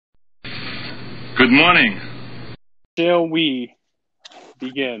Good morning. Shall we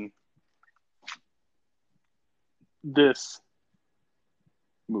begin this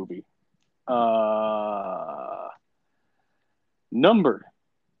movie? Number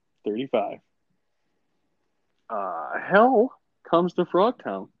 35. Hell Comes to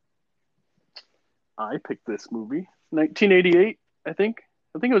Frogtown. I picked this movie. 1988, I think.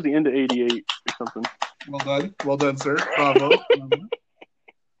 I think it was the end of 88 or something. Well done. Well done, sir. Bravo.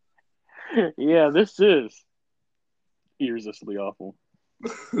 Yeah, this is irresistibly awful.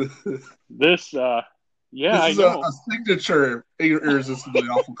 This, yeah, this is I know. a signature irresistibly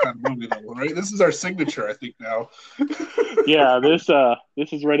awful kind of movie, though, right? This is our signature, I think, now. Yeah, this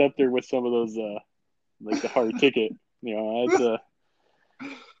is right up there with some of those, like the hard ticket. You know, it's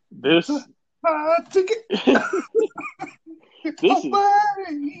this. Ticket. This is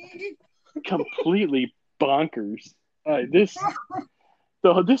completely bonkers.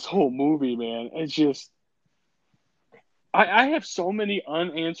 This whole movie, man, it's just. I have so many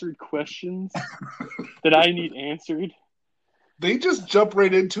unanswered questions that I need answered. They just jump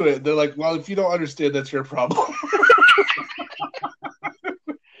right into it. They're like, well, if you don't understand, that's your problem.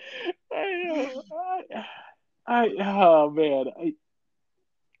 Oh man,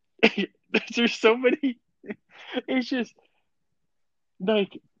 there's so many. It's just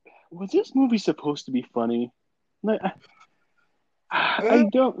like, was this movie supposed to be funny? Like, I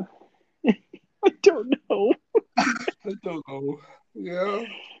don't know. I don't know. Yeah.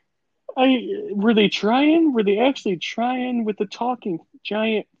 Were they trying? Were they actually trying with the talking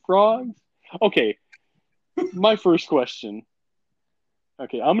giant frogs? Okay, my first question.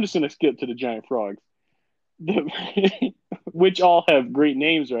 Okay, I'm just gonna skip to the giant frogs, which all have great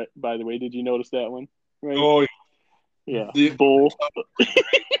names. Right? By the way, did you notice that one? Right? Oh, yeah. The Bull.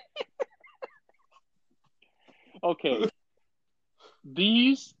 Okay,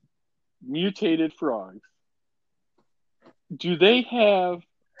 these mutated frogs. Do they have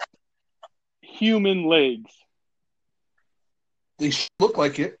human legs? They look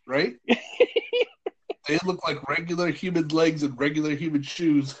like it, right? They look like regular human legs and regular human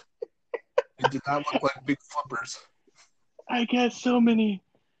shoes. They did not look like big flippers. I got so many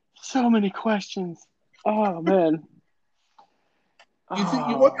questions. Oh man. You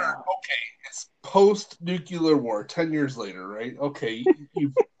wonder, okay, it's post-nuclear war, 10 years later, right? Okay,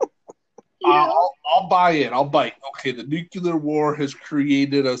 yeah. I'll buy it. I'll bite. Okay, the nuclear war has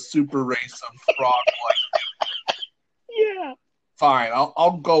created a super race of frog-like. Yeah. Fine,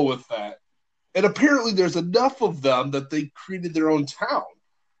 I'll go with that. And apparently there's enough of them that they created their own town.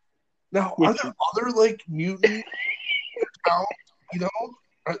 Now, are there other, like, mutant towns, you know?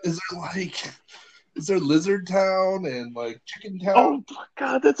 Is there Lizard Town and, like, Chicken Town? Oh, my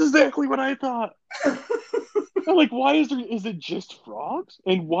God, that's exactly what I thought. I'm like, why is it just frogs?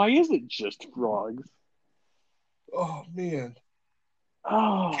 And why is it just frogs? Oh, man.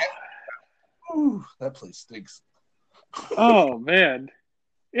 Oh. Ooh, that place stinks. Oh, man.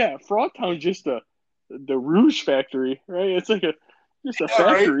 Yeah, Frogtown's just the Rouge factory, right? It's like just a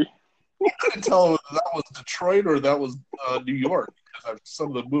factory. Right? I couldn't tell if that was Detroit or that was New York, because some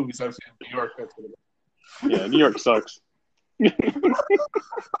of the movies I've seen in New York, that's what it is. Yeah, New York sucks.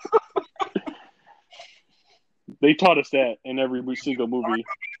 They taught us that in every single movie.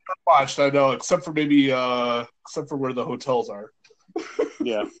 Watched, I know, except for where the hotels are.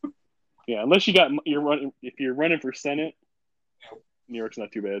 Yeah. Unless if you're running for Senate, New York's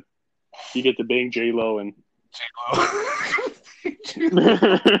not too bad. You get to bang J-Lo and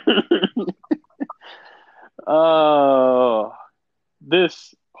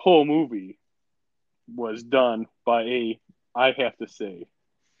this whole movie was done by I have to say,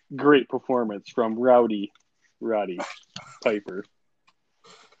 great performance from Roddy Piper.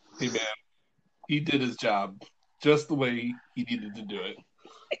 Hey man, he did his job just the way he needed to do it.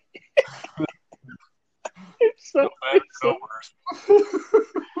 It's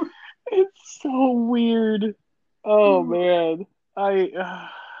so weird. Oh man,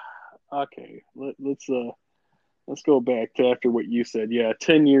 okay. Let's go back to after what you said. Yeah,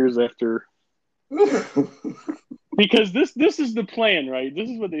 10 years after. Because this is the plan, right? This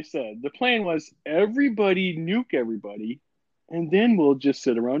is what they said. The plan was everybody nuke everybody, and then we'll just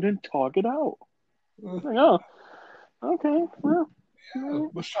sit around and talk it out. Like, oh, okay, well. Yeah,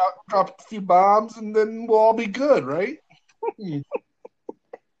 we'll drop a few bombs, and then we'll all be good, right?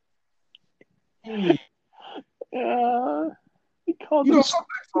 Sometimes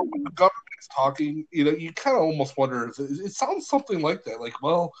when the government's talking, you kind of almost wonder. It sounds something like that. Like,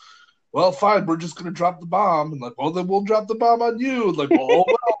 well, fine, we're just gonna drop the bomb, and like, well, then we'll drop the bomb on you. And like, well, oh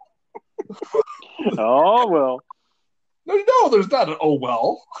well. Oh well. No, there's not an oh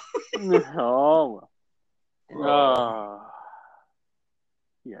well. Oh,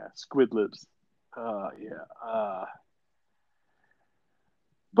 yeah, squid lips. Yeah.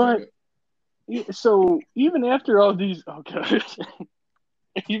 But so even after all these, okay,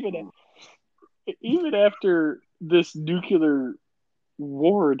 even even after this nuclear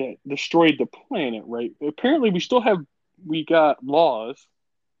war that destroyed the planet, right? Apparently, we got laws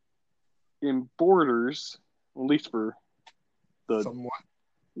and borders, at least for the Somewhat.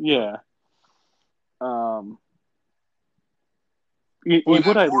 yeah. Um, Boy,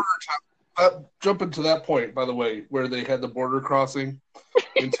 what I jump into that point, by the way, where they had the border crossing.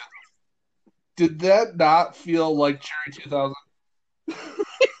 Into, did that not feel like Cherry 2000?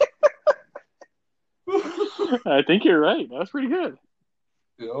 I think you're right. That was pretty good.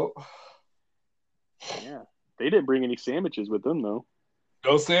 Yep. Yeah, they didn't bring any sandwiches with them though.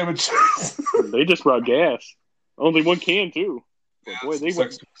 No sandwiches. They just brought gas. Only one can too. But boy, they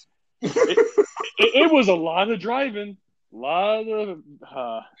went. It was a lot of driving. A lot of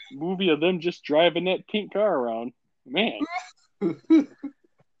movie of them just driving that pink car around. Man.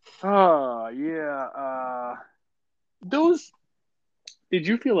 Oh yeah. Those. Did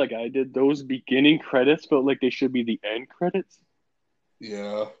you feel like I did? Those beginning credits felt like they should be the end credits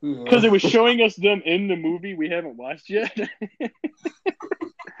Yeah. because it was showing us them in the movie we haven't watched yet.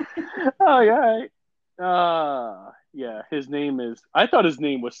 Oh yeah. Yeah. His name is. I thought his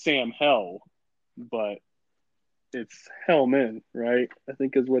name was Sam Hell, but it's Hellman, right? I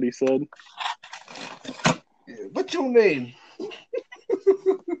think is what he said. What's your name?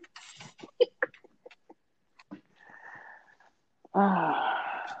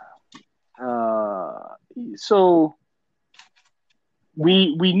 So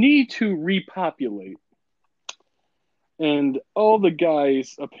we need to repopulate, and all the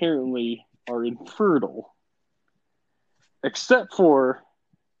guys apparently are infertile, except for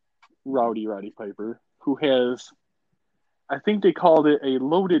Roddy Piper, who has, I think they called it a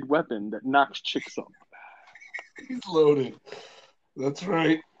loaded weapon that knocks chicks up. He's loaded. That's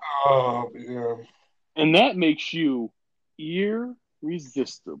right. Oh, yeah. And that makes you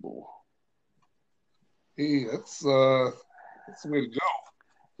irresistible. Hey, that's the way to go.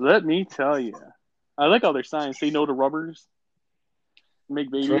 Let me tell you. I like all their signs. Say no to rubbers. Make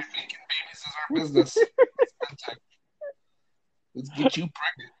babies. Making babies is our business. Let's get you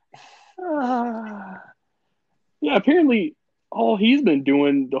pregnant. Yeah, apparently all he's been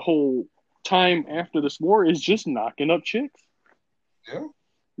doing the whole time after this war is just knocking up chicks. Yeah.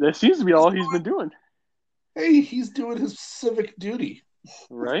 That seems to be all he's been doing. Hey, he's doing his civic duty.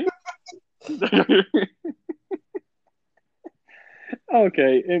 Right?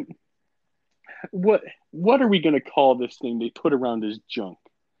 Okay. And what are we gonna call this thing they put around his junk?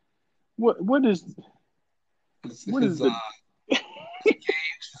 What is His, what is the gauge,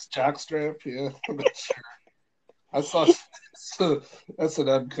 his jockstrap? Yeah, I'm not sure. I saw that's an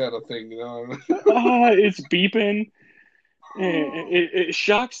M kind of thing, you know. it's beeping. It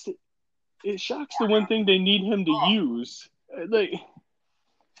shocks. It shocks the one thing they need him to use. Like,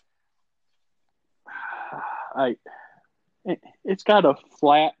 it's got a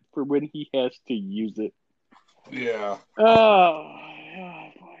flap for when he has to use it. Yeah. Oh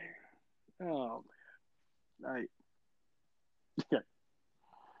boy. Oh man.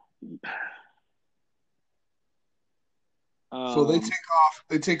 So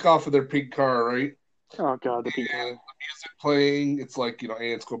they take off of their pink car, right? Oh god, the pink car. The music playing, it's like,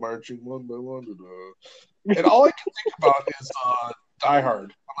 ants go marching one by one. And all I can think about is Die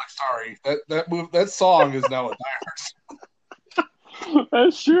Hard. I'm like, sorry, that song is now a Die Hard.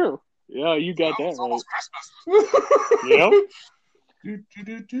 That's true. Yeah, you got that right. Yep.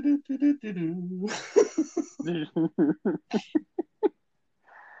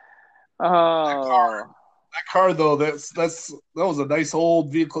 That car though, that was a nice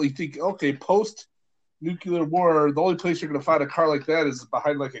old vehicle. You think, okay, post nuclear war, the only place you're gonna find a car like that is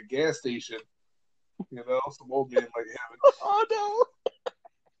behind like a gas station. Some old man might have it. Oh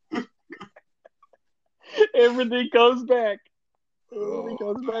no. Everything goes back. Everything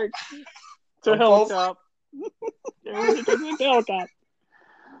goes back to Helicop. Everything goes to Helicop.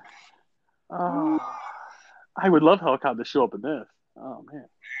 I would love Helicop to show up in this. Oh man.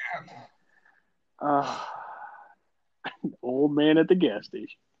 Old man at the gas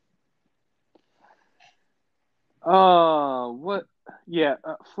station. What? Yeah,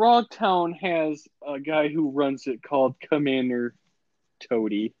 Frogtown has a guy who runs it called Commander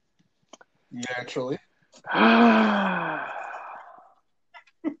Toady. Naturally.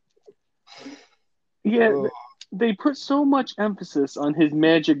 Yeah, they put so much emphasis on his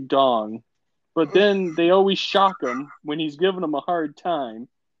magic dong but then they always shock him when he's giving them a hard time,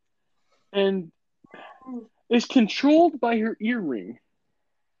 and is controlled by her earring.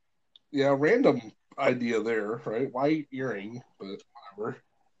 Yeah, random idea there, right? Why earring? But whatever.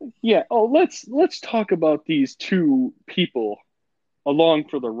 Yeah. Oh, let's talk about these two people along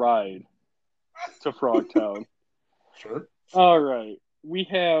for the ride to Frogtown. Sure. All right. We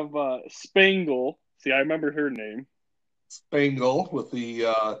have Spangle. See, I remember her name. Spangle with the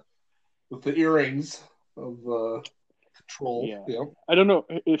earrings of control. Yeah. Yeah. I don't know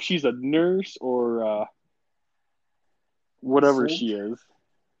if she's a nurse or whatever Soldier. she is.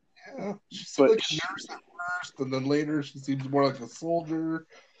 Yeah. She seemed But like a nurse at first, and then later she seems more like a soldier.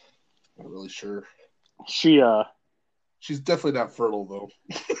 Not really sure. she She's definitely not fertile though.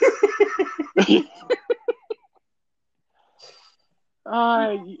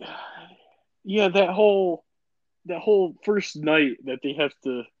 uh yeah, that whole first night that they have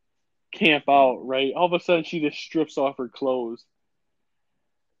to camp out, right? All of a sudden she just strips off her clothes.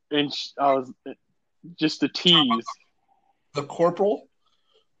 And I was just a tease. The corporal.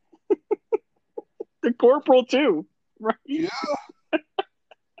 The corporal too, right? Yeah.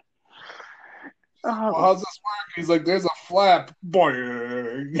 Well, how's this work? He's like, there's a flap.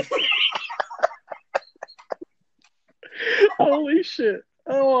 Boing. Holy shit!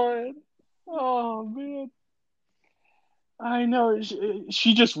 Oh man! I know.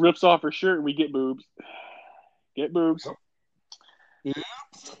 She just rips off her shirt and we get boobs. Get boobs. Yep.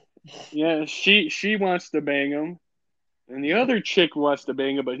 Yeah, she wants to bang him, and the other chick wants to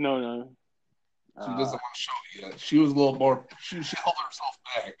bang him, but no. She doesn't want to show it yet. She was a little more. She held herself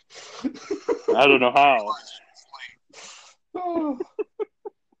back. I don't know how. Oh.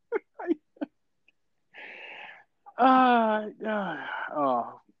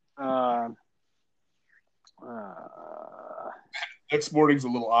 Next morning's a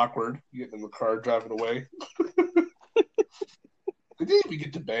little awkward. Getting in the car, driving away. They didn't even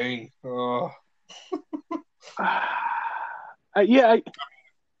get to bang. Yeah.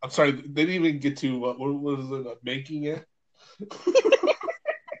 I'm sorry. They didn't even get to what was it? Making it.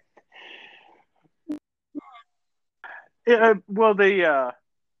 Yeah. Well, they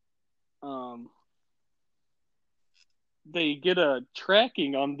get a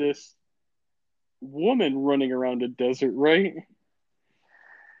tracking on this woman running around the desert, right?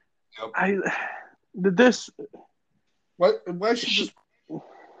 Yep. This. What? Why she just?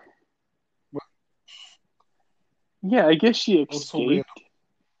 What? Yeah, I guess she escaped.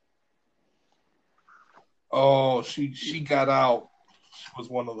 Oh, she got out. She was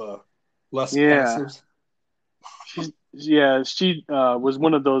one of the less passives. She was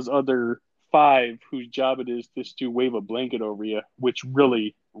one of those other 5 whose job it is just to wave a blanket over you, which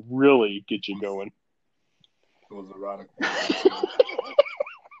really, really gets you going. It was erotic.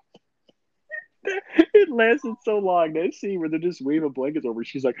 It lasted so long. That scene where they just wave a blanket over,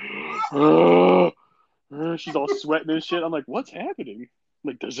 she's like, oh, she's all sweating and shit. I'm like, what's happening?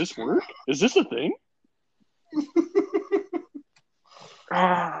 Like, does this work? Is this a thing?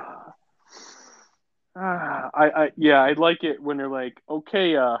 I like it when they're like,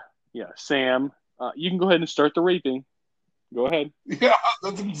 okay, Sam, you can go ahead and start the raping. Go ahead. Yeah,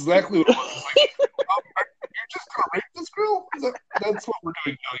 that's exactly what it was. Like, you're just gonna rape this girl? That's what we're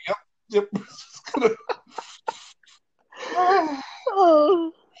doing now. Yep. Just gonna...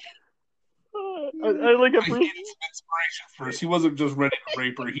 I like it. He needed some inspiration first. He wasn't just ready to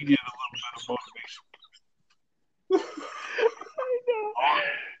rape her. He needed a little bit of motivation. I know.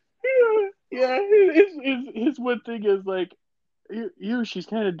 Yeah, his one thing is like, she's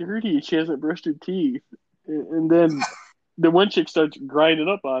kind of dirty. She hasn't brushed her teeth. And then the one chick starts grinding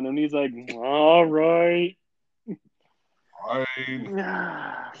up on him. He's like, all right.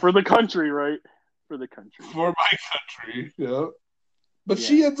 Fine. For the country, right? For the country. For my country, yeah. But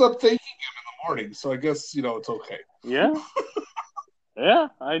she ends up thanking him in the morning, so I guess, it's okay. Yeah. Yeah,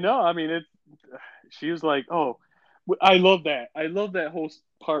 I know. I mean, she was like, oh, I love that. I love that whole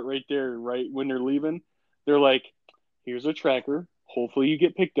part right there, right? When they're leaving, they're like, here's a tracker. Hopefully you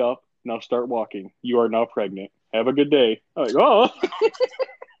get picked up. Now start walking. You are now pregnant. Have a good day. I'm like, oh.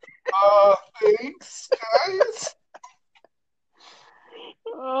 Thanks, guys.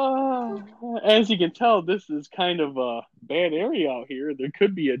 As you can tell, this is kind of a bad area out here. There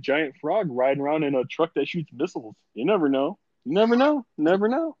could be a giant frog riding around in a truck that shoots missiles. You never know. You never know. Never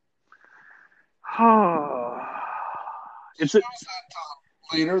know.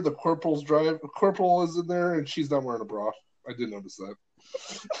 Later, the corporal is in there, and she's not wearing a bra. I did notice that.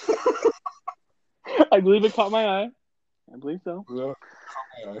 I believe it caught my eye. I believe so. Yeah,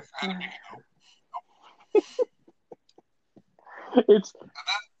 caught my eye. It's. And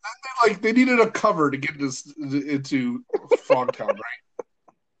then they like they needed a cover to get this into Frogtown, right?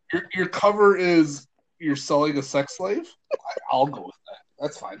 Your cover is you're selling a sex slave. I'll go with that.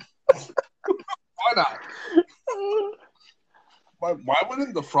 That's fine. Why not? Why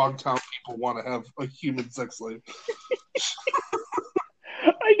wouldn't the Frogtown people want to have a human sex slave?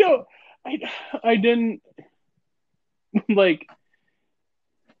 I know. I didn't like.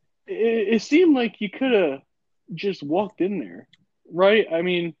 It seemed like you could have just walked in there, right? I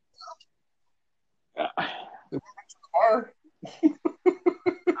mean, Or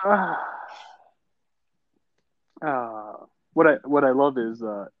what I love is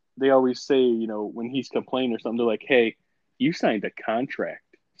they always say, when he's complaining or something, they're like, "Hey, you signed a contract,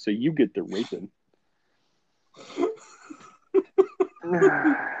 so you get to rape him."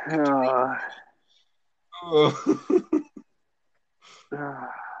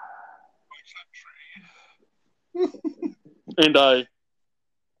 And I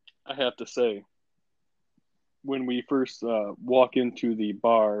have to say, when we first walk into the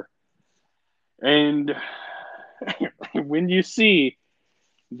bar, and when you see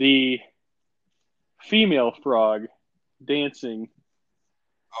the female frog dancing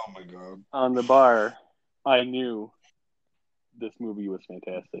oh my god! on the bar, I knew this movie was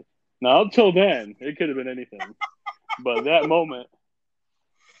fantastic. Now, up till then, it could have been anything, but that moment,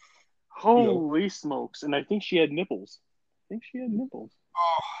 holy smokes! And I think she had nipples.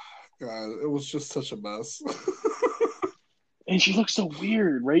 Oh god, it was just such a mess. And she looks so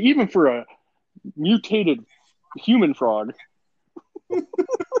weird, right? Even for a mutated human frog.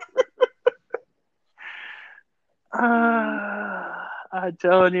 I'm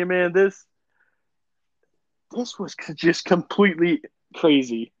telling you, man, this was just completely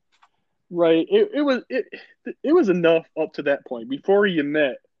crazy, right? It was enough up to that point. Before you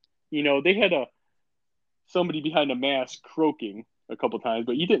met, they had somebody behind a mask croaking a couple times,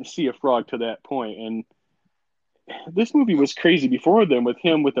 but you didn't see a frog to that point. And this movie was crazy before then with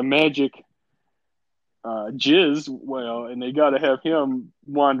him with the magic jizz, and they got to have him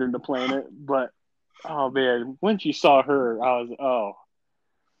wandering the planet. But oh man, once you saw her, I was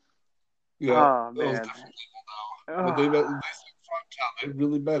Yeah, oh man, but they said Frogtown. They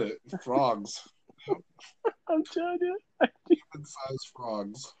really meant it. Frogs. I'm telling you. Human-sized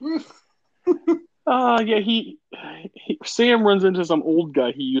frogs. Yeah, Sam runs into some old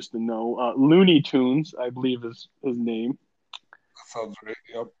guy he used to know. Looney Tunes, I believe is his name. That sounds right.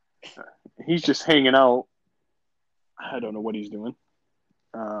 Yep. He's just hanging out. I don't know what he's doing.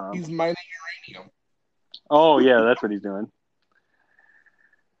 He's mining uranium. Oh yeah, that's what he's doing.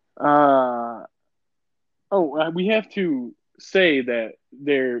 We have to say that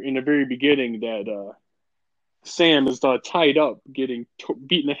there in the very beginning that Sam is tied up, getting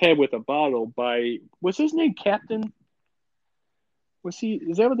beaten in the head with a bottle by what's his name, Captain? Was he?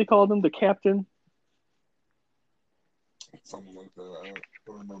 Is that what they called him, the Captain? Something like that. I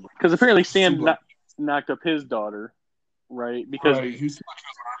don't remember. Because apparently Sam knocked up his daughter, right? Because right, he seemed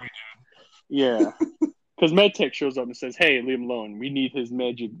like he was yeah, because MedTech shows up and says, "Hey, leave him alone. We need his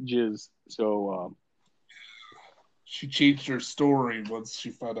magic jizz." So she changed her story once she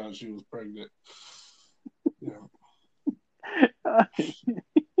found out she was pregnant. Yeah.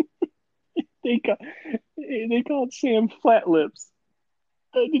 They called Sam Flat Lips.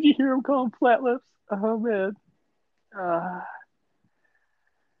 Did you hear him call him Flat Lips? Oh man.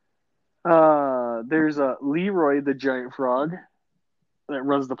 There's Leroy the giant frog that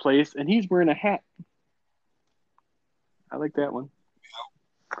runs the place, and he's wearing a hat. I like that one.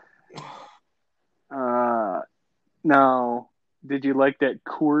 Now, did you like that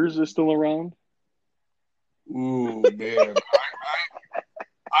Coors is still around? Ooh, man.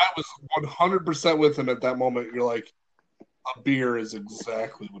 I was 100% with him at that moment. You're like, a beer is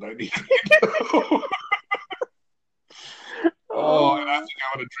exactly what I need. Oh, and I think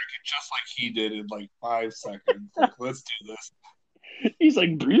I would have drink it just like he did in like 5 seconds. Like, let's do this. He's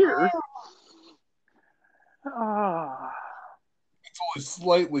like, beer? It's only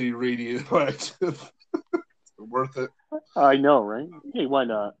slightly radioactive. Worth it. I know, right? Hey, why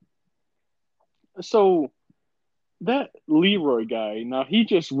not? So, that Leroy guy, now he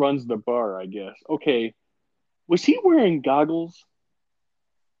just runs the bar, I guess. Okay. Was he wearing goggles?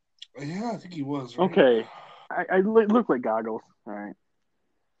 Yeah, I think he was. Right? Okay. I look like goggles. All right.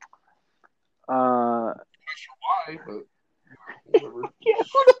 Not sure why, but whatever. Yeah,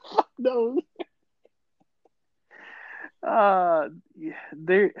 who the fuck knows?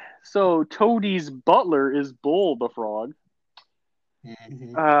 So Toadie's butler is Bull the frog.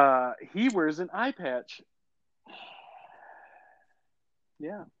 Mm-hmm. He wears an eye patch.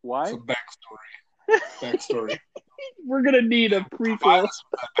 Yeah. Why? Some backstory. We're gonna need a Provide prequel. us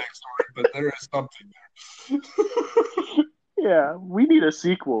with that backstory, but there is something there. Yeah, we need a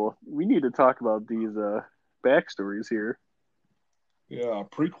sequel. We need to talk about these backstories here. Yeah, a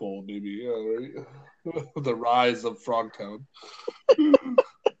prequel maybe. Yeah, right. The rise of Frogtown.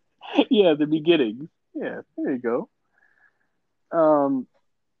 Yeah, the beginning. Yeah, there you go. Um,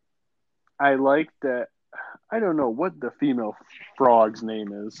 I like that. I don't know what the female frog's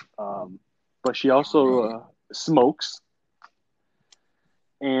name is, but she also smokes,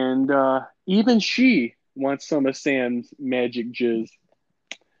 and even she wants some of Sam's magic jizz.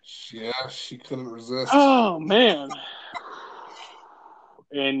 Yeah, she couldn't resist. Oh man!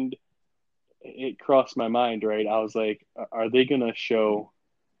 And it crossed my mind. Right, I was like, "Are they gonna show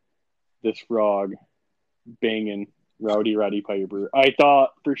this frog banging Rowdy Roddy Piper?" I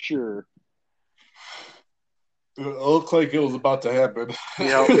thought for sure. It looked like it was about to happen.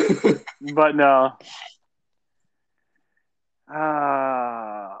 Yep, but no.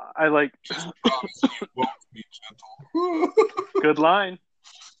 I like. Just promise you won't be gentle. Good line.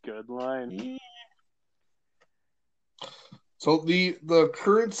 Good line. So the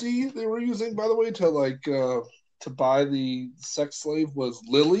currency they were using, by the way, to buy the sex slave was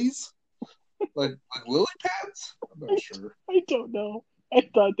lilies, like lily pads. I'm not sure. I don't know. I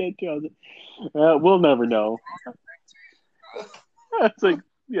thought that too. We'll never know. It's like,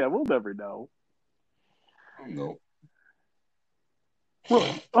 yeah, we'll never know. No.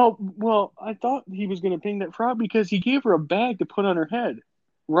 Well, I thought he was going to ping that frog because he gave her a bag to put on her head,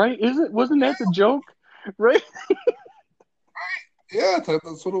 right? Wasn't that the joke, right? Yeah,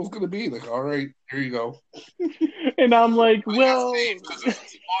 that's what it was going to be. Like, all right, here you go. And I'm like, well, because his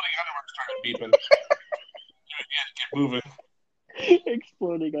exploding underwear started beeping. Get moving.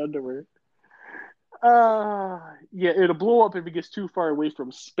 Exploding underwear. Yeah, it'll blow up if it gets too far away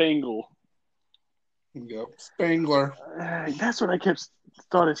from Spangle. Yep, Spangler. That's what I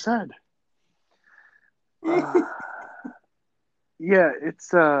thought it said. Yeah,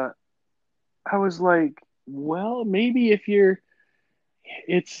 it's I was like, well, maybe if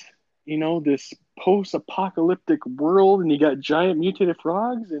it's this post-apocalyptic world and you got giant mutated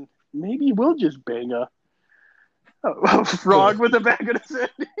frogs, and maybe you will just bang a frog with the back of his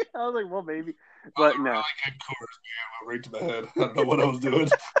head. I was like, well, maybe, but no. Really good course, man. Right to the head. I don't know what I was doing.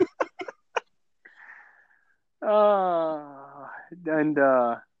 And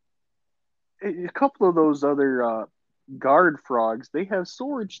a couple of those other guard frogs, they have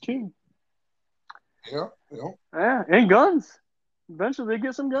swords too. Yeah. Yeah, and guns. Eventually, they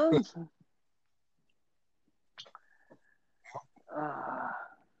get some guns.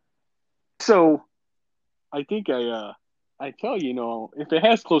 So, I think I tell you, if it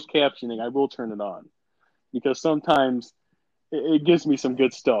has closed captioning, I will turn it on because sometimes it gives me some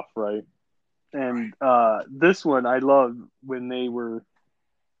good stuff, right? And this one I love when they were.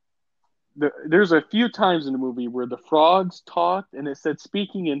 There's a few times in the movie where the frogs talked and it said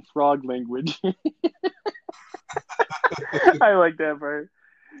speaking in frog language. I like that part.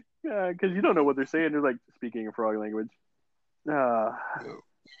 Because you don't know what they're saying. They're like speaking in frog language. They weren't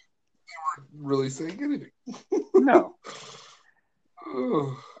really saying anything. No.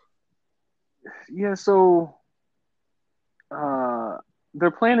 Yeah, so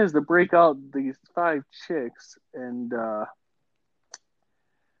their plan is to break out these 5 chicks, and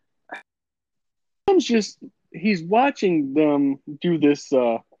he's watching them do this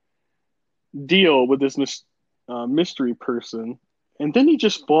deal with this mystery person, and then he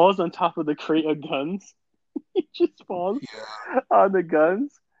just falls on top of the crate of guns. He just falls on the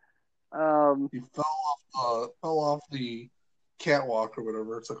guns. He fell off the catwalk or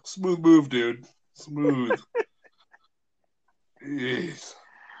whatever. It's like smooth move, dude. Smooth. Jeez.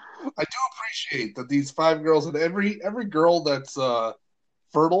 I do appreciate that these 5 girls and every girl that's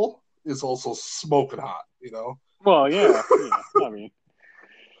fertile is also smoking hot. Well, yeah. I mean,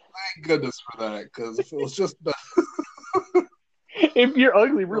 thank goodness for that, because if it was just if you're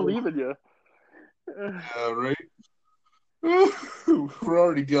ugly, we're leaving you. Yeah, right. We're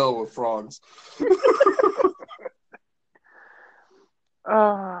already dealing with frogs.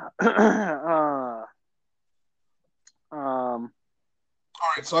 All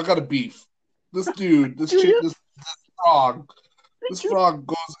right, so I got a beef. This dude, this frog goes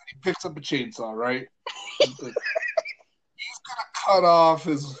and he picks up a chainsaw, right? He's gonna cut off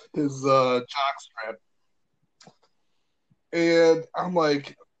his jock strap, and I'm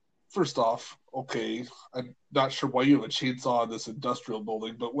like, first off, okay, I'm not sure why you have a chainsaw in this industrial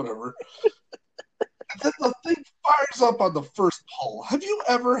building, but whatever. And then the thing fires up on the first pull. Have you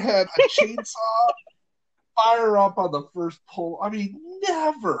ever had a chainsaw fire up on the first pull. I mean,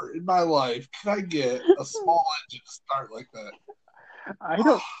 never in my life can I get a small engine to start like that.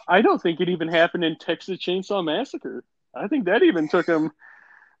 I don't think it even happened in Texas Chainsaw Massacre. I think that even took him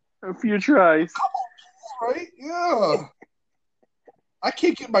a few tries. Right? Yeah. I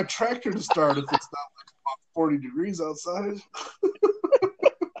can't get my tractor to start if it's not like about 40 degrees outside.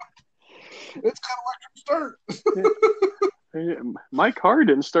 It's got electric start. My car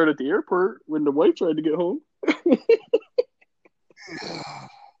didn't start at the airport when the wife tried to get home.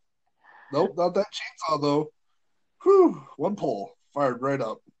 Nope, not that chainsaw though. Whew, one pull fired right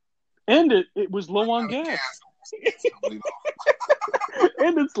up. And it was low on gas.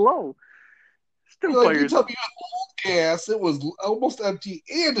 And it's low. Still Like, you fires. tell me you had old gas, it was almost empty,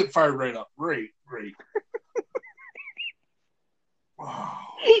 and it fired right up. Great. Wow.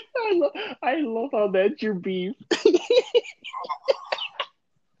 I love how that's your beef.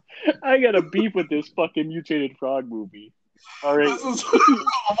 I got a beef with this fucking mutated frog movie. All right. This is, of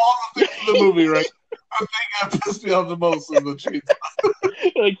all the things in the movie, right? The thing that pissed me off the most is the chainsaw.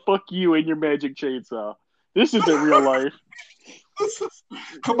 Like, fuck you and your magic chainsaw. This isn't real life.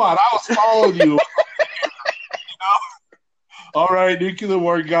 Come on, I was following you. All right, nuclear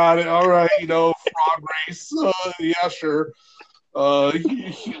war, got it. All right, frog race. Yeah, sure.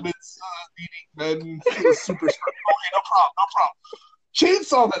 Humans eating men, super smart. Okay, no problem.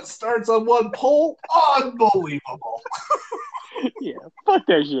 Chainsaw that starts on one pole, unbelievable. Yeah, fuck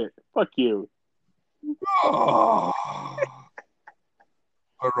that shit. Fuck you. Oh.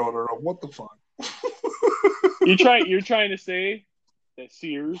 I wrote, what the fuck? You're trying to say that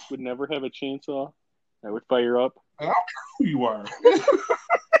Sears would never have a chainsaw that would fire up? I don't care who you are.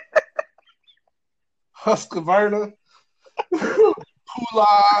 Husqvarna,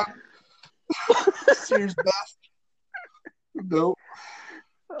 Poulan, Sears Best. Nope.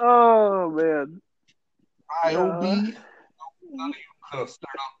 Oh, man. IOB. None of you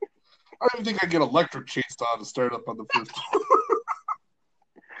start up. I don't even think I get electric chainsaw to start up on the first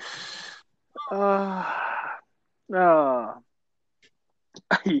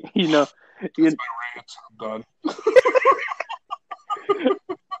That's my rant. I'm done.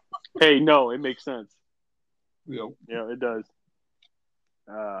 Hey, no, it makes sense. Yep. Yeah, it does.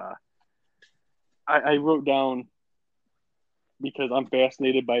 I wrote down, because I'm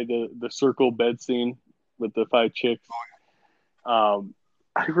fascinated by the circle bed scene with the 5 chicks. I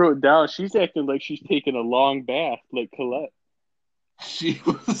wrote down, she's acting like she's taking a long bath, like Colette. She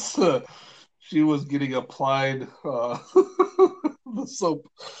was getting applied the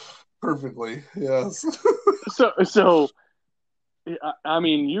soap perfectly. Yes. So I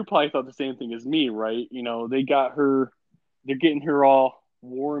mean, you probably thought the same thing as me, right? They're getting her all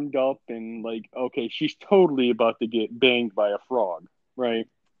warmed up and like, okay, she's totally about to get banged by a frog, right?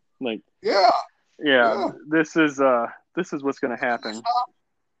 Like, yeah. This is what's gonna happen.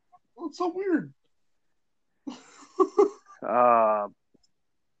 It's so weird.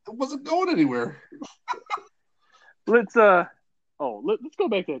 It wasn't going anywhere. Let's go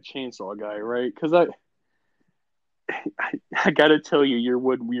back to that chainsaw guy, right? Because I gotta tell you, you're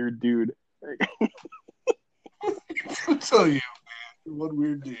one weird dude. I'll tell you, man, you're one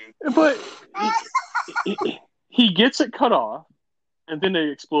weird dude. But he gets it cut off, and then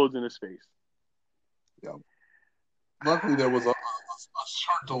it explodes in his face. Yeah. Luckily, there was a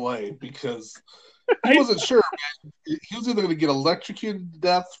short delay because he wasn't sure. Man. He was either going to get electrocuted to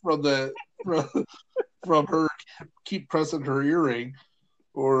death from her keep pressing her earring,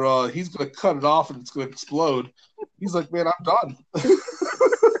 or he's going to cut it off and it's going to explode. He's like, man, I'm done.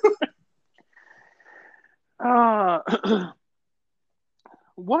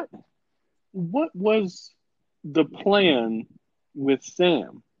 What was the plan with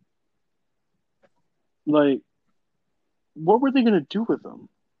Sam? Like, what were they going to do with him?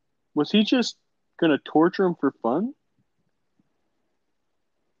 Was he just going to torture him for fun?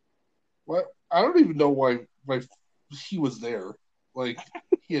 What? I don't even know why he was there. Like,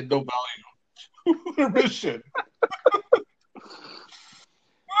 he had no value to their mission.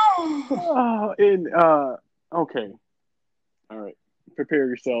 Okay. All right. Prepare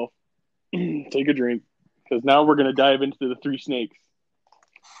yourself. Take a drink. Because now we're going to dive into the 3 snakes.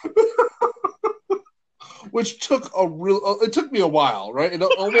 Which took it took me a while, right? It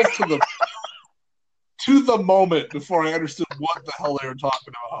almost to the moment before I understood what the hell they were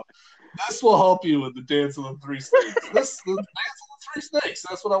talking about. This will help you with the Dance of the 3 Snakes. The Dance of the 3 Snakes.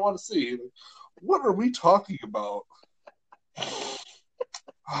 That's what I want to see. What are we talking about?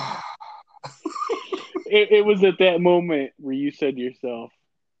 It was at that moment where you said to yourself,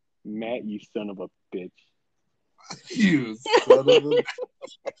 Matt, you son of a bitch. You son of a bitch.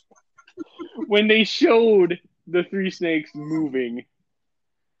 when they showed the three snakes moving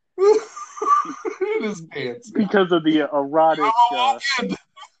In his pants. because of the erotic, I'm a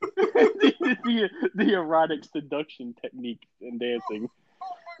the erotic seduction technique in dancing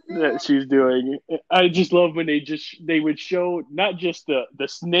that she's doing. I just love when they would show not just the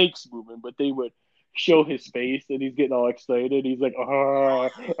snakes moving, but they would show his face and he's getting all excited. He's like,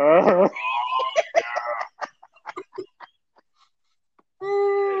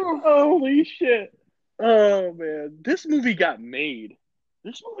 holy shit. Oh man, this movie got made.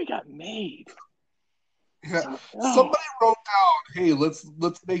 Yeah. Somebody wrote down, "Hey, let's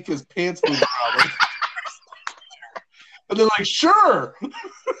make his pants move around." And they're like, "Sure,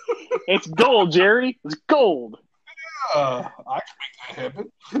 It's gold, Jerry. It's gold." I can make that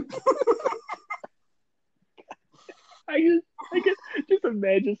happen." I can just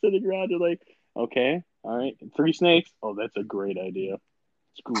imagine sitting around and like, okay, all right, three snakes. Oh, that's a great idea.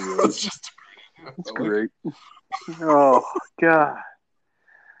 It's great. It's just It's great. Oh God.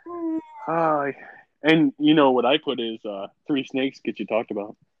 And you know what I put is three snakes get you talked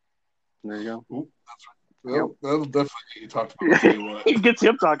about. There you go. Ooh, that's right. Well, that'll definitely get you talked about. Tell you what. It gets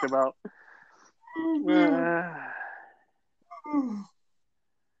him talked about.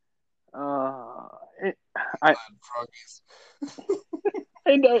 Froggies.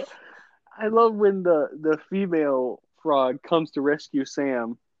 And I love when the female frog comes to rescue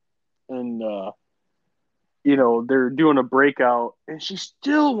Sam, and you know they're doing a breakout, and she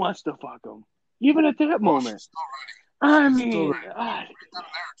still wants to fuck him, even at that moment. She's still ready. I She's mean, still ready. God,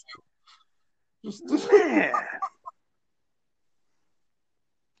 Just man.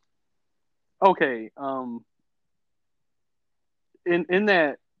 Okay, in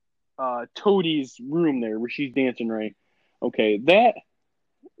that Toadie's room there where she's dancing, right? Okay, that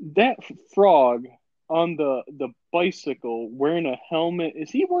frog on the bicycle wearing a helmet. Is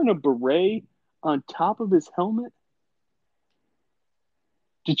he wearing a beret on top of his helmet?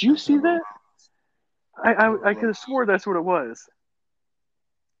 Did you see that? I could have swore that's what it was.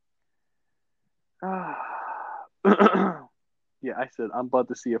 Yeah, I said I'm about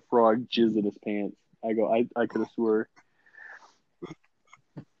to see a frog jizz in his pants. I could have swore.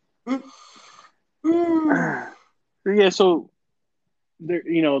 Yeah, so there,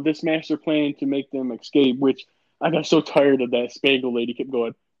 you know, this master plan to make them escape, which I got so tired of that Spangle lady kept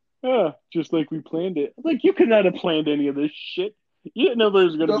going, just like we planned it. Like, you could not have planned any of this shit. You didn't know there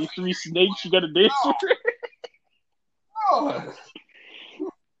was going to be three snakes you got to dance with.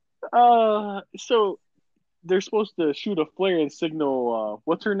 So they're supposed to shoot a flare and signal,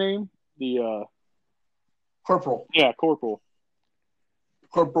 what's her name? The, Corporal. Yeah, Corporal.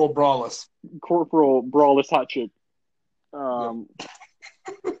 Corporal Brawless. Corporal Brawless hot chick.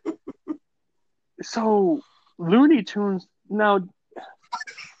 So Looney Tunes now.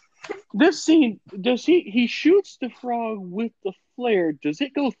 This scene, does he shoots the frog with the flare? Does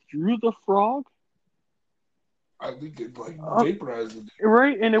it go through the frog? I think it vaporized it.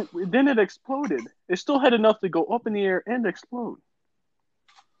 Right, and then it exploded. It still had enough to go up in the air and explode.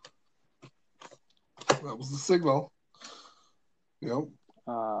 That was the signal. Yep.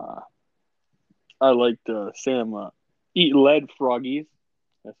 I liked Sam eat lead froggies.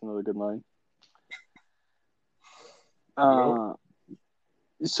 That's another good line.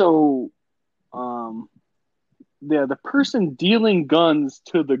 So, the person dealing guns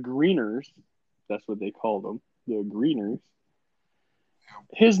to the greeners, that's what they call them, the greeners.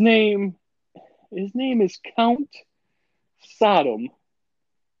 His name is Count Sodom.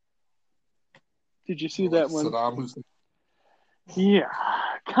 Did you see that one? Saddam Hussein. Yeah,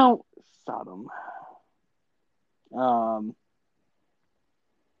 Count Sodom.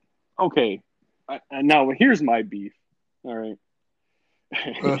 Okay. Now here's my beef. All right.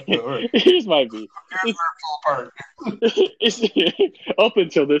 Here's my beef. It's up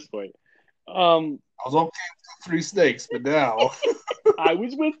until this point. I was okay with three snakes, but now I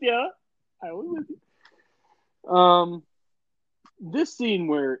was with you. This scene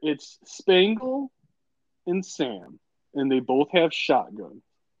where it's Spangle and Sam, and they both have shotguns.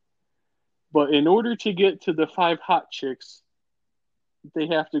 But in order to get to the five hot chicks, they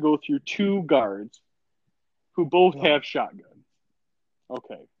have to go through two guards who both have shotguns.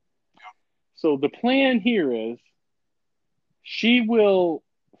 Okay. So the plan here is she will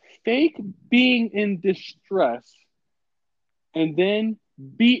fake being in distress and then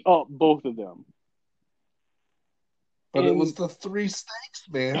beat up both of them. But it was the three snakes,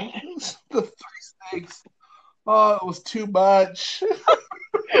 man. The three snakes. Oh, it was too much.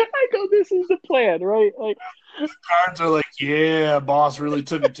 I go, this is the plan, right? Like, the guards are like, yeah, boss really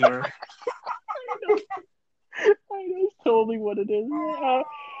took it to her. I know it's totally what it is.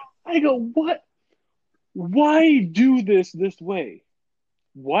 I go, what? Why do this way?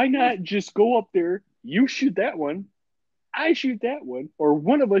 Why not just go up there? You shoot that one, I shoot that one, or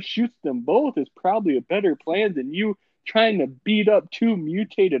one of us shoots them both is probably a better plan than you trying to beat up two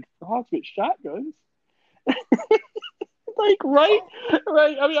mutated frogs with shotguns. Like, right?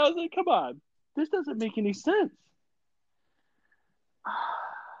 Right? I mean, I was like, come on. This doesn't make any sense.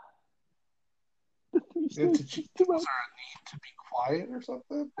 Was there a need to be quiet or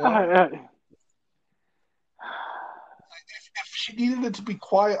something? No? I, If she needed it to be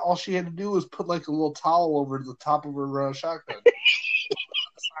quiet, all she had to do was put like a little towel over the top of her shotgun.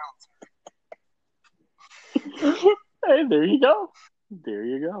 hey, there you go. There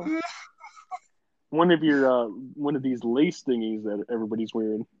you go. One of these lace thingies that everybody's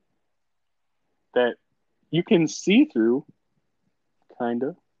wearing that you can see through, kind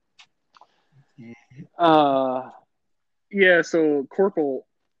of. Yeah. So Corporal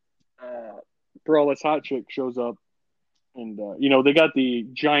Brawless Hot Chick shows up, and they got the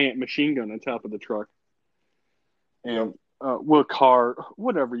giant machine gun on top of the truck, and well, car,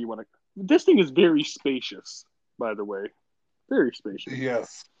 whatever you want to. This thing is very spacious, by the way, very spacious.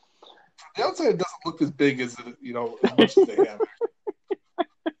 Yes. The outside doesn't look as big as as much as they have.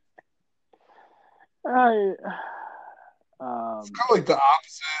 It's kind of like the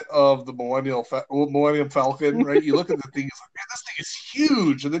opposite of the Millennium Falcon, right? You look at the thing, it's like, man, this thing is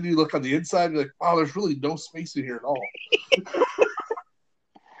huge, and then you look on the inside, and you're like, wow, there's really no space in here at all.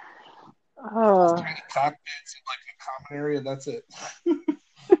 Tiny cockpits in like a common area, and that's it.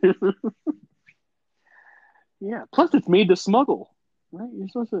 Yeah. Plus, it's made to smuggle, right? You're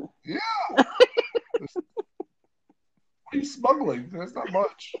supposed to. Yeah. What are you smuggling? That's not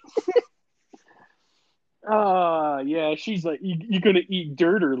much. Yeah, she's like, you're gonna eat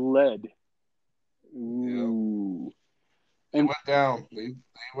dirt or lead. Ooh. Yep. They went down. They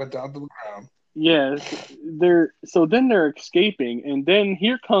went down to the ground. Yes, then they're escaping, and then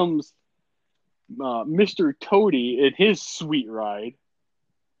here comes Mr. Toady in his sweet ride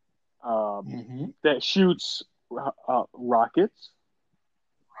that shoots rockets.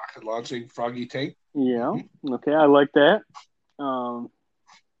 Rocket launching froggy tank. Yeah. Okay, I like that.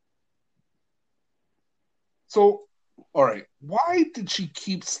 So, all right, why did she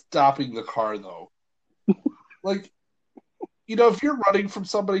keep stopping the car though? Like, if you're running from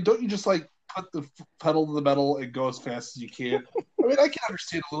somebody, don't you just like put the pedal to the metal and go as fast as you can? I mean, I can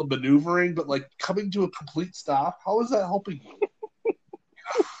understand a little maneuvering, but like coming to a complete stop, how is that helping you?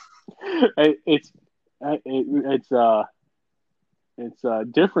 It's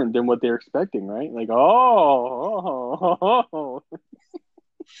different than what they're expecting, right? Like, oh.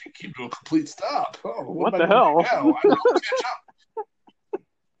 She came to a complete stop. Oh, what the hell?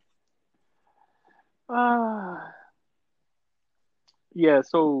 Yeah,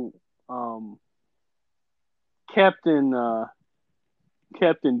 so Captain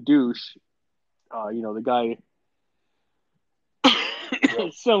Douche, the guy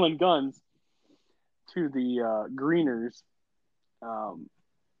selling guns to the greeners.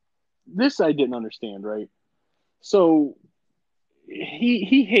 This I didn't understand, right? So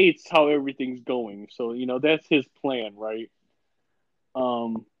he hates how everything's going. So that's his plan, right?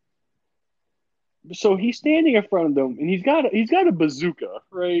 So he's standing in front of them, and he's got a bazooka,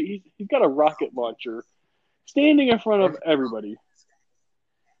 right? He's got a rocket launcher, standing in front of everybody,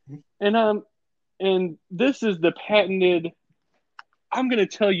 and this is the patented. I'm going to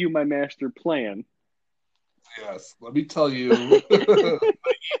tell you my master plan. Yes, let me tell you my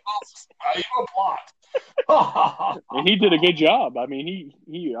evil plot. And he did a good job. I mean,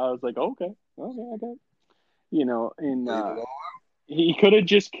 I was like, okay, I got it. And he could have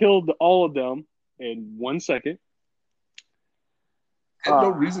just killed all of them in 1 second. Had no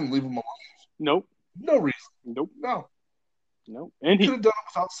reason to leave him alive. Nope. No reason. Nope. No. And he could have done it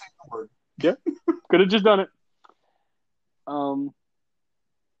without saying a word. Yeah, could have just done it.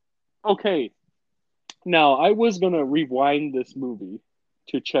 Okay. Now, I was going to rewind this movie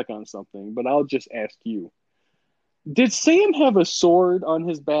to check on something, but I'll just ask you. Did Sam have a sword on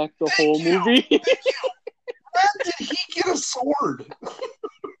his back the whole movie? When did he get a sword?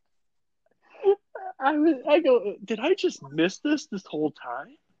 I go, did I just miss this whole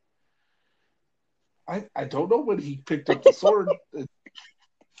time? I don't know when he picked up the sword.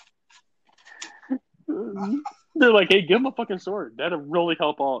 They're like, hey, give him a fucking sword. That'll really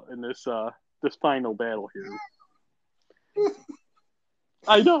help out in this final battle here.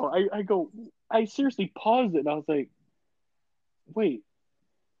 I know. I seriously paused it and I was like, wait.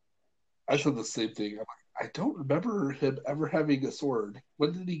 I said the same thing. I'm like, I don't remember him ever having a sword.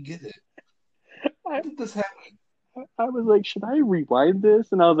 When did he get it? When did this happen? I was like, should I rewind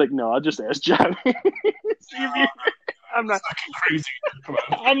this? And I was like, no, I'll just ask John. I'm not. Crazy. Come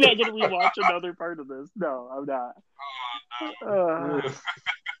on. I'm not gonna rewatch another part of this. No, I'm not.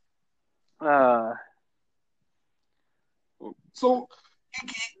 Uh, So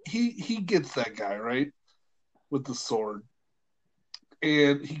he gets that guy right with the sword,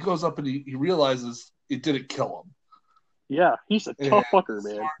 and he goes up and he realizes it didn't kill him. yeah, he's a tough fucker,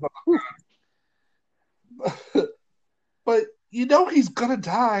 man. But he's gonna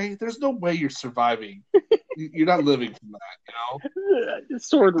die. There's no way you're surviving. You're not living from that.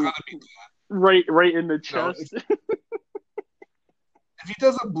 Sword right in the chest. If he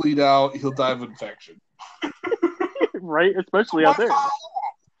doesn't bleed out, he'll die of infection. Right, especially out there.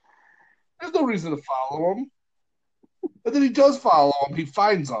 There's no reason to follow him. And then he does follow him. He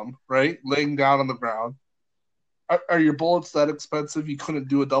finds him, right? Laying down on the ground. Are your bullets that expensive you couldn't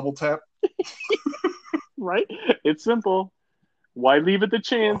do a double tap? Right? It's simple. Why leave it to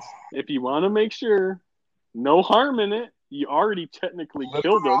chance if you want to make sure no harm in it? You already technically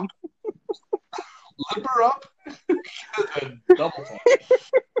killed him. Lip her up and double tap.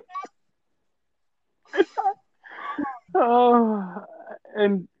 Oh,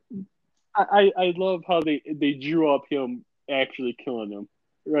 and I love how they drew up him actually killing him.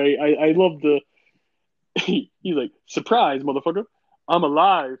 Right? I love the he's like, surprise, motherfucker, I'm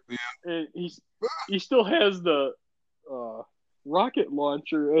alive. Yeah. And he still has the rocket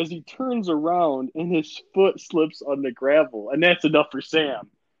launcher as he turns around and his foot slips on the gravel, and that's enough for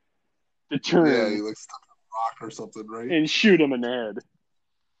Sam to turn. Yeah, he like stuck a rock or something, right? And shoot him in the head.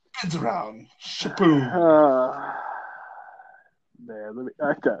 Spins around. Shaboom. Man,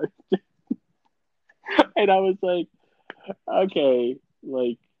 and I was like, okay,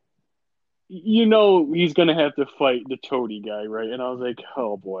 like, he's gonna have to fight the toady guy, right? And I was like,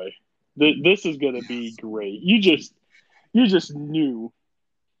 oh boy, this is gonna be great. You just knew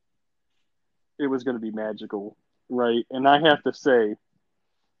it was gonna be magical, right? And I have to say,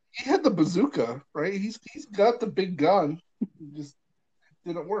 he had the bazooka, right? He's got the big gun. It just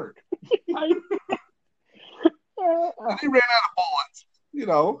didn't work. And he ran out of bullets.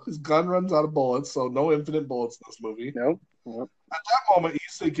 His gun runs out of bullets, so no infinite bullets in this movie. Nope. At that moment,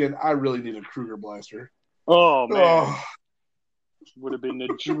 he's thinking, I really need a Kruger blaster. Oh, man. Would have been a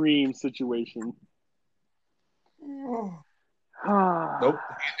dream situation. Nope.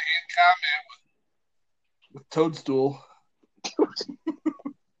 Hand-to-hand combat with Toadstool.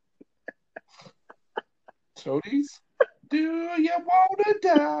 Toadies? Do you want to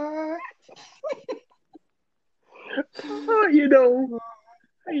die?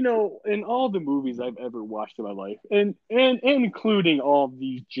 In all the movies I've ever watched in my life, and including all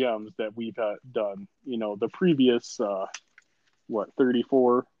these gems that we've done, the previous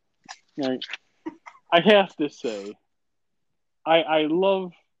 34, right? I have to say, I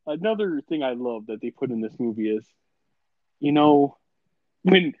love another thing I love that they put in this movie is,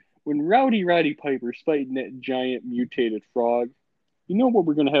 when Rowdy Piper's fighting that giant mutated frog, you know what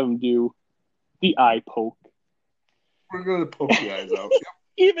we're gonna have him do? The eye poke. We're gonna poke the eyes out. Yep.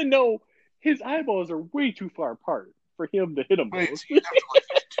 Even though his eyeballs are way too far apart for him to hit them both.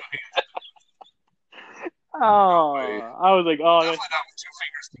 Oh, I was like, oh, definitely not with two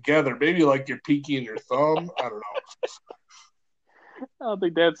fingers together. Maybe like your pinky and your thumb. I don't know. I don't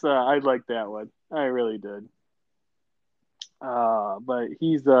think that's. I like that one. I really did. But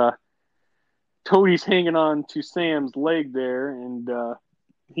he's Toadie's hanging on to Sam's leg there, and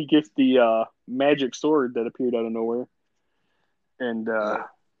he gets the magic sword that appeared out of nowhere, and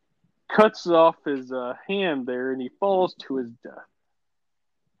cuts off his hand there, and he falls to his death.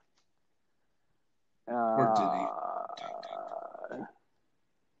 Or did he?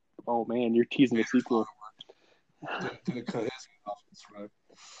 Oh man, you're teasing a sequel. Didn't cut his off. That's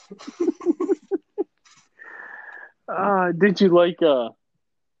right. Did you like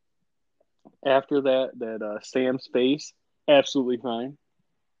after that Sam's face? Absolutely fine.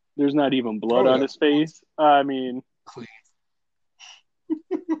 There's not even blood on his face. I mean,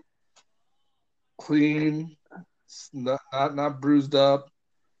 clean, not bruised up,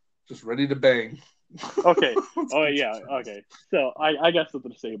 just ready to bang. Okay. Oh yeah. Okay. So I got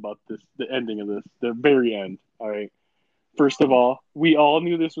something to say about this. The ending of this. The very end. All right. First of all, we all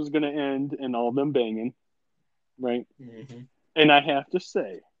knew this was going to end in all them banging, right? Mm-hmm. And I have to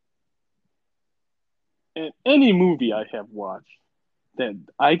say, in any movie I have watched, that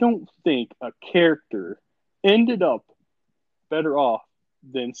I don't think a character ended up better off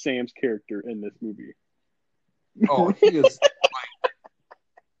than Sam's character in this movie. Oh, he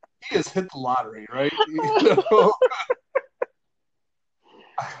has hit the lottery, right?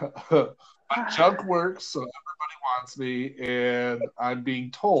 But junk works, so everybody wants me, and I'm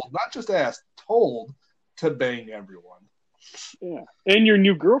being told, not just asked, told to bang everyone. Yeah. And your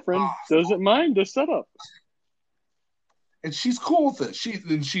new girlfriend doesn't mind the setup. And she's cool with it. She's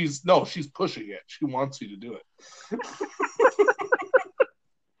pushing it. She wants you to do it.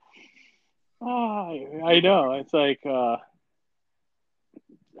 I know. It's like,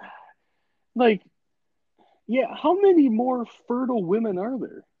 yeah, how many more fertile women are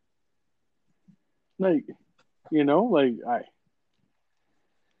there? Like,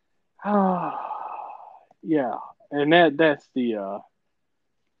 yeah, and that's the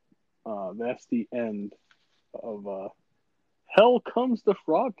end of Hell Comes to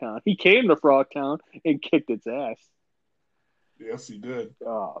Frogtown. He came to Frogtown and kicked its ass. Yes, he did.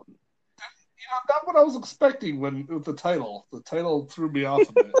 Not what I was expecting with the title. The title threw me off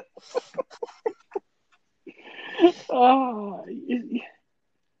a bit.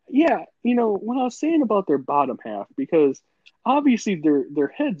 Yeah, when I was saying about their bottom half, because obviously their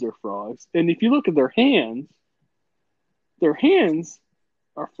heads are frogs, and if you look at their hands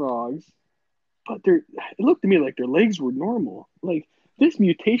are frogs, but it looked to me like their legs were normal. Like, this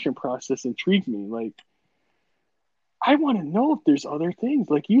mutation process intrigues me. Like, I want to know if there's other things.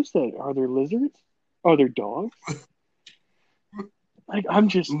 Like you said, are there lizards? Are there dogs? Like, I'm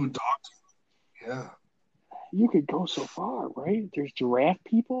just... Ooh, dogs. Yeah. You could go so far, right? There's giraffe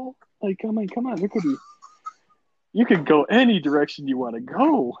people. Like, come on. There could be... You could go any direction you want to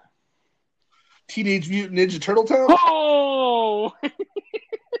go. Teenage Mutant Ninja Turtle Town? Oh!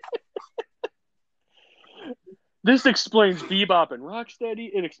 This explains Bebop and Rocksteady.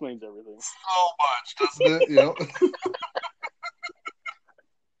 It explains everything. So much, doesn't it? Yep.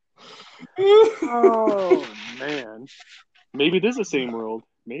 Oh, man. Maybe it is the same world.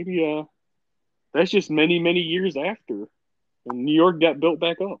 Maybe that's just many, many years after. And New York got built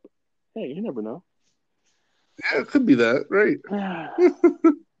back up. Hey, you never know. Yeah, it could be that, right?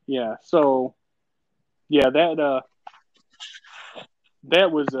 Yeah, so... Yeah, that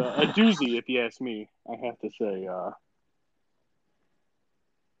was a doozy, if you ask me. I have to say,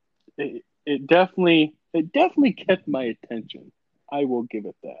 it definitely kept my attention. I will give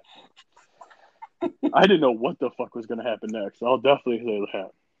it that. I didn't know what the fuck was going to happen next. I'll definitely say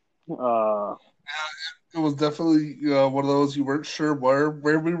that. It was definitely one of those you weren't sure where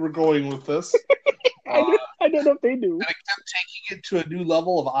we were going with this. I don't know if they do. And it kept taking it to a new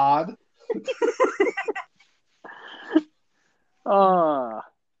level of odd. All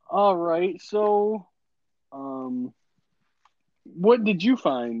right. So, what did you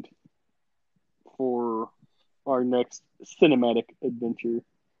find for our next cinematic adventure?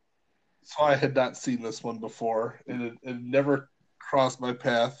 So I had not seen this one before, and it never crossed my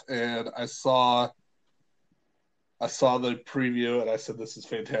path. And I saw the preview, and I said, "This is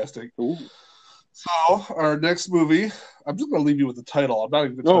fantastic." Ooh. So our next movie, I'm just going to leave you with the title. I'm not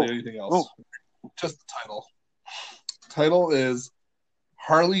even going to tell you anything else. Just the title. The title is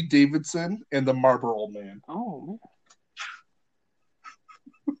Harley Davidson and the Marlboro Man. Oh,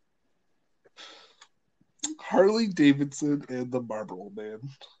 man. Harley Davidson and the Marlboro Man.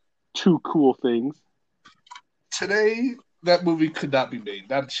 Two cool things. Today, that movie could not be made.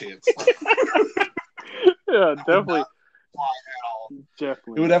 Not a chance. Yeah, definitely.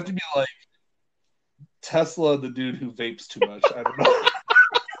 Definitely. It would have to be like Tesla, the dude who vapes too much. I don't know.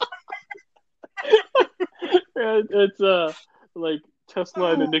 It's like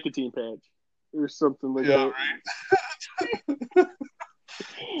Tesla and a nicotine patch or something like that. Right?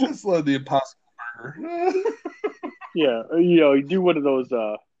 Tesla, the Impossible Burger. Yeah, you do one of those.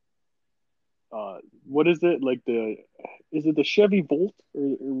 What is it? Like is it the Chevy Volt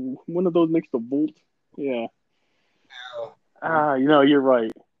or one of those next to Volt? Yeah. You're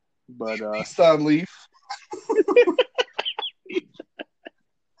right. But Nissan Leaf.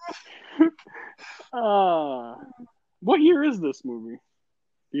 what year is this movie?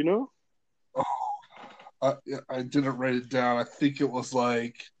 Do you know? Oh, I didn't write it down. I think it was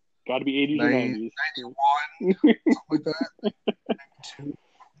like got to be 80s or 90s. 91, something like that. 92.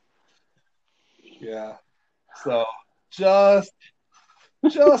 Yeah. So just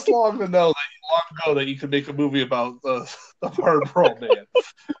long ago that you could make a movie about the Marlboro Man.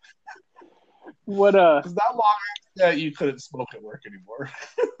 What It's not long after that you couldn't smoke at work anymore.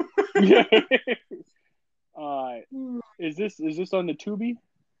 Yeah. Is this on the Tubi?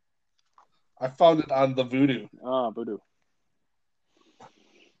 I found it on the Vudu. Vudu.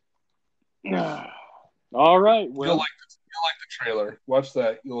 All right. Well, you'll like the trailer. Watch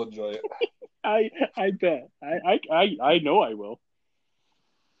that. You'll enjoy it. I bet. I know I will.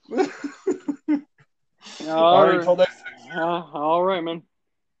 All right. Until next time. All right, man.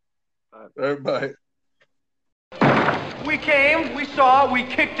 All right. Bye. We came, we saw, we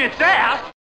kicked its ass.